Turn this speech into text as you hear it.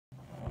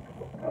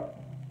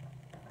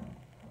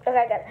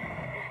Okay, good.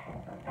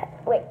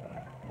 Wait.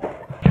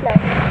 No.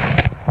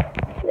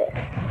 There.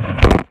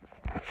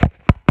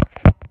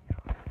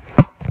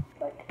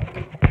 Look.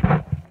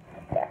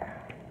 There.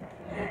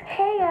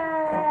 Hey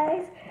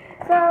guys.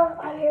 So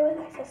I'm here with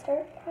my sister.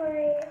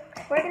 Hi.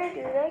 We're gonna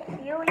do the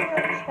helium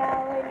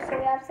challenge. So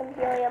we have some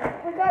helium.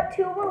 We got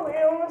 2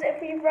 balloons. If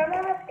we run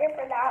out of air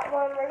for that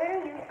one, we're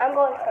gonna use. I'm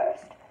going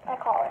first. I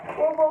call it.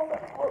 We're both.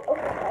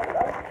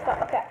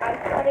 Okay, I'm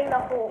cutting the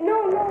hole.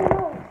 No.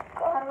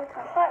 How do we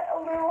cut a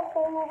little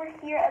hole over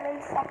here and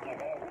then suck it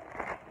in?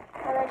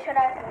 And then should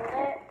I hold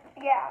it?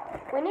 Yeah.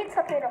 We need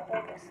something to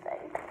hold this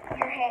thing.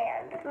 Your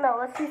hand. No,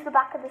 let's use the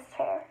back of this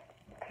chair.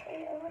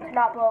 Okay. To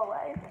not blow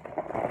away.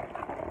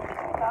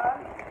 Hold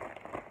on.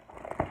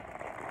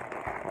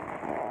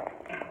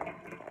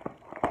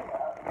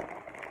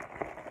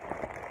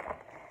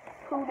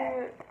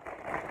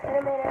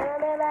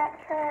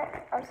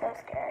 I'm so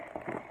scared.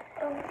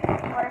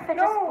 What if it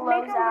just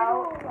blows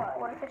out?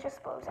 What if it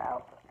just blows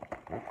out?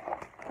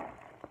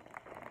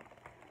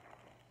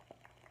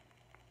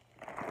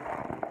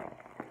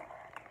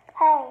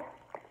 Hey,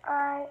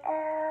 I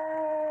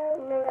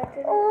am. No, that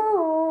didn't.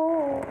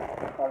 Ooh.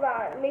 Hold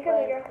on. Make a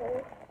bigger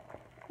hole.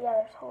 Yeah,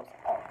 there's holes.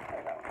 Oh, there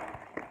we go.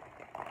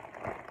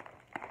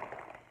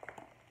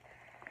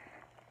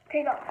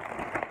 Okay, go.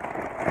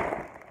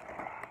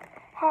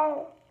 Hey,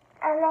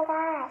 oh my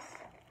gosh.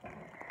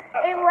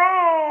 It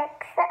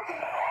works.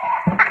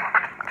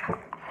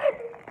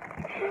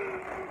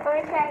 Let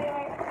me try it.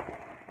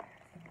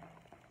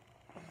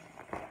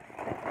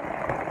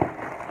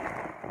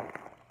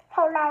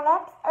 Hey, my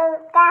lips. Oh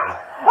god.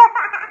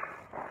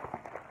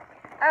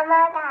 Oh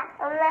my god.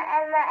 Oh my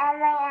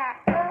god.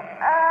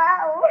 Oh.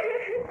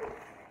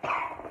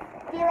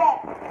 Do it.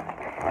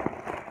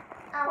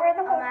 Where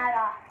the hole?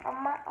 Oh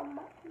my god.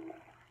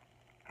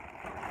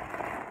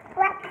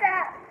 What's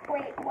up?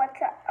 Wait,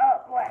 what's up? Oh,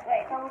 what?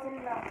 Wait, that wasn't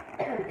enough.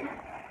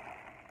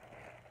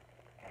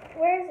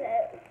 Where is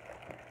it?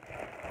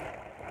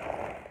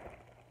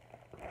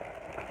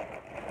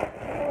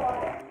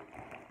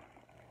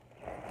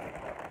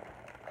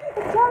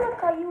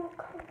 Angelica, you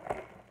come.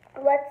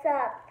 What's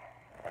up?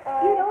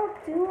 You don't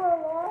do a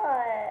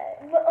lot.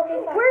 But, okay,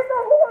 fine. Where's the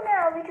hole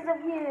now because of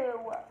you?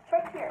 It's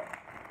right here.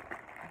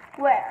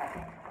 Where?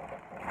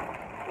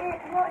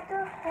 What the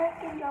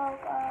heck,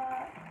 Angelica?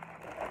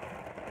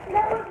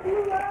 That was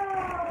too loud.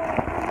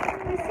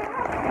 We still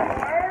have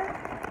more.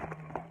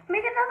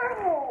 Make another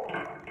hole.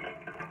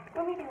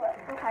 Let me do it.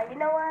 Okay, you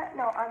know what?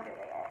 No, I'm doing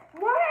it.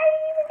 Why? I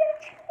didn't even get a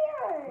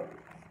chance.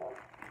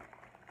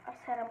 I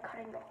said I'm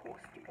cutting the hole,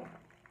 stupid.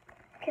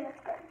 Okay,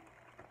 that's good.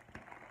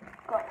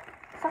 Go.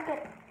 Suck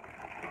it.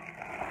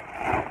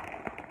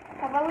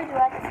 How about we do it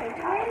at the same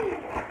time?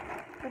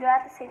 We do it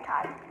at the same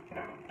time.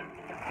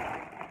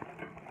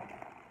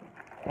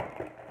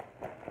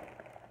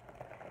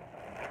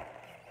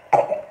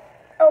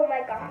 Oh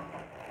my god.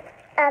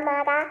 Oh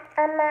my god.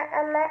 Oh my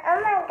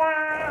god.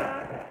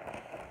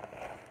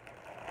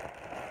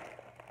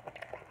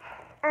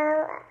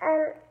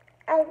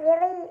 I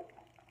really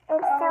am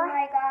so. Oh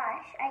my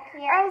gosh, I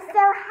can't. I'm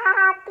so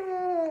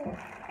happy.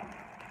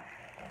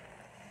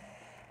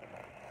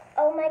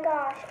 Oh my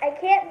gosh, I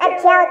can't do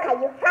Angelica,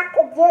 you have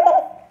to do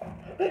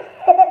it.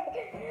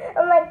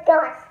 Oh my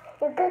gosh,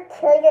 you're gonna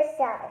kill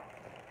yourself.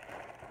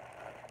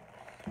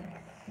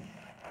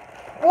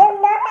 You're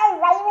not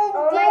letting me do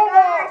this. Oh my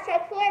gosh, I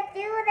can't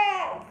do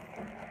this.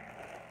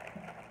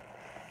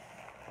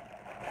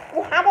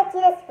 You have to do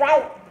this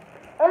right.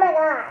 Oh my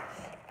gosh.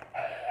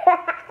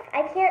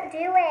 I can't do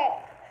it.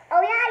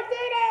 Oh yeah, I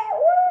did it.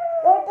 Woo!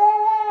 You did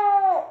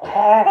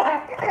it.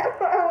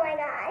 Oh my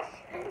gosh.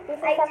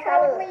 I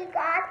totally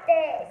got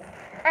this.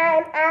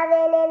 I'm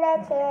Alvin in a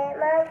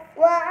chipmunk.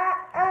 Whoa.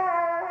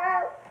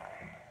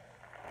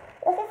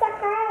 This is so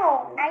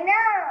fun. I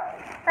know.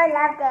 I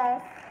love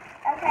this.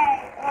 Okay,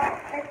 well,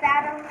 it's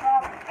out of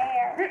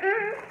air.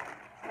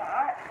 It's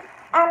not.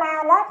 Oh my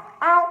god.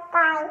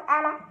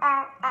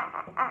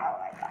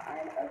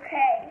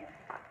 Okay.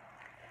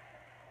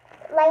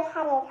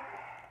 Lightheaded.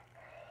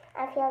 I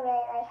feel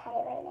really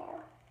lightheaded right now.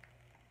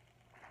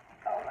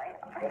 Oh my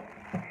god.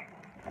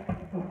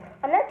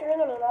 I'm not doing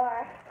any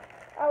more.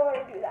 I want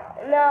to do that.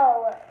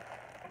 No.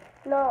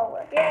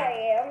 Yeah, I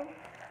am.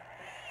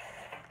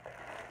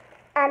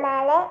 I'm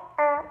at it.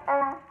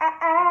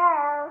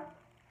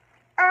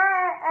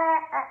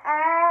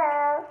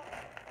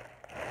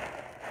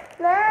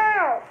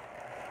 No.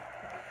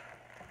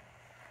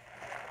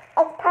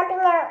 It's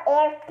pumping out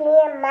air through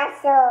your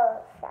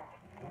muscles.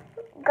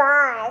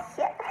 Gosh.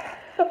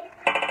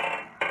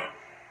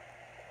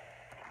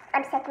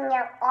 I'm sucking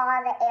out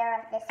all the air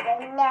of this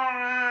right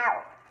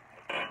now.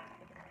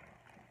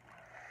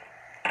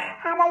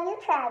 How about you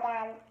try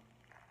again?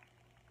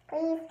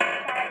 Please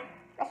try.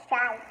 Let's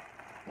try.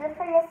 Do it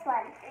from this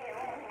one.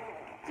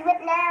 Do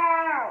it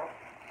now.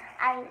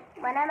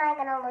 When am I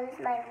gonna lose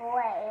my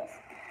voice?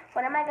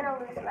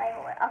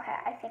 Okay,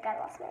 I think I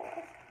lost my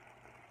voice.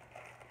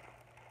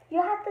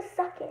 You have to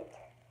suck it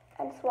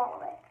and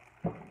swallow it.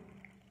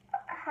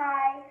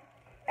 Hi.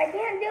 I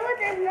can't do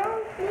there's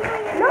no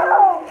helium.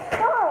 No,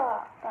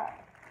 stop.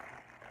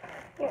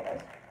 Here it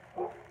is.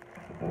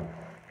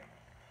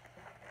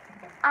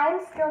 I'm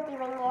still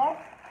doing it.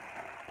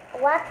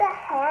 What the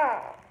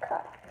heck?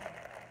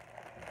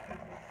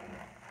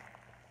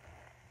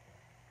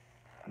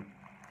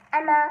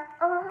 I'm a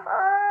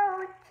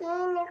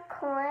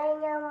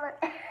unicorn.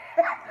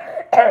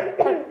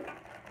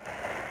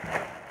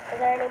 Is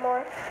there any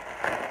more?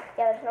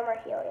 Yeah, there's no more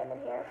helium in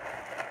here.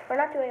 We're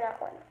not doing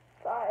that one.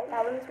 Sorry.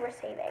 That one's we're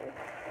saving.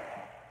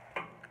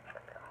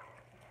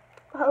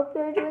 I hope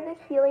you enjoyed the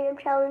helium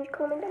challenge.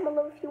 Comment down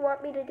below if you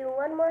want me to do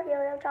one more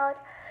helium challenge.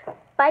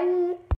 Bye!